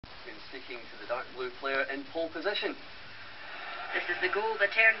And sneaking to the dark blue player in pole position. This is the goal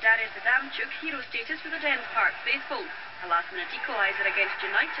that earned Dariusz Adamczuk hero status for the Dens Park faithful. A last-minute equaliser against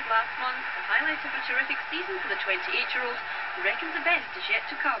United last month, the highlight of a terrific season for the 28-year-old, who reckons the best is yet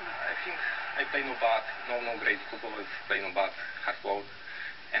to come. I think I play no bad, no great football, I play no bad, hard work,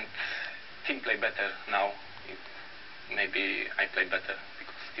 and team play better now. Maybe I play better,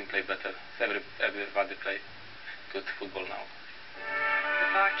 because team play better. Everybody play good football now. The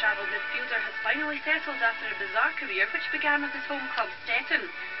far-travelled midfielder has finally settled after a bizarre career which began with his home club Stettin.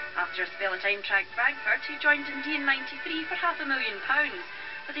 After a spell at Eintracht Frankfurt, he joined Dundee in '93 for £500,000,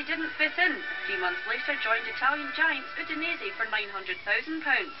 but he didn't fit in. 3 months later joined Italian giants Udinese for £900,000.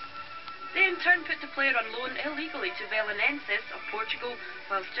 They in turn put the player on loan illegally to Belenenses of Portugal,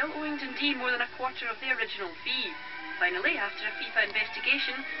 while still owing Dundee more than a quarter of the original fee. Finally, after a FIFA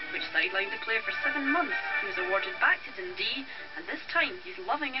investigation, which sidelined the player for 7 months, he was awarded back to Dundee, and this time he's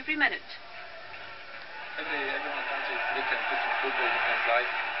loving every minute. Everyone country is different football, different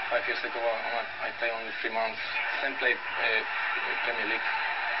life. 5 years ago I played only 3 months. Same played Premier League.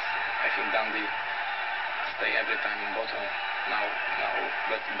 I think Dundee stay every time in bottom. Now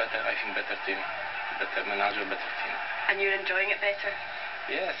better, I think better team, better manager, better team. And you're enjoying it better?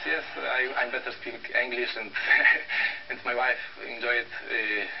 Yes, I better speak English and and my wife enjoy it.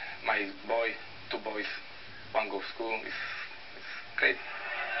 My boy, 2 boys, 1 go to school. It's great.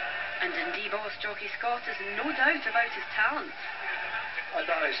 And Dundee boss Jocky Scott is no doubt about his talent.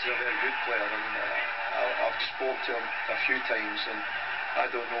 Dariusz is a very good player, and I've spoke to him a few times, and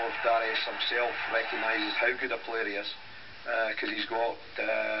I don't know if Dariusz himself recognises how good a player he is, because he's got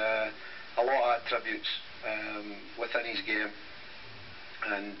a lot of attributes within his game,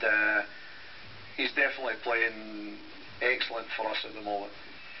 and he's definitely playing excellent for us at the moment.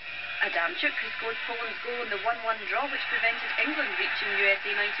 Adamczuk, who scored Poland's goal in the 1-1 draw which prevented England reaching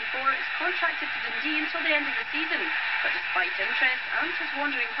USA '94, is contracted to Dundee until the end of the season. But despite interest and his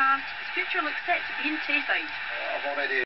wandering past, his future looks set to be in Tayside. I've already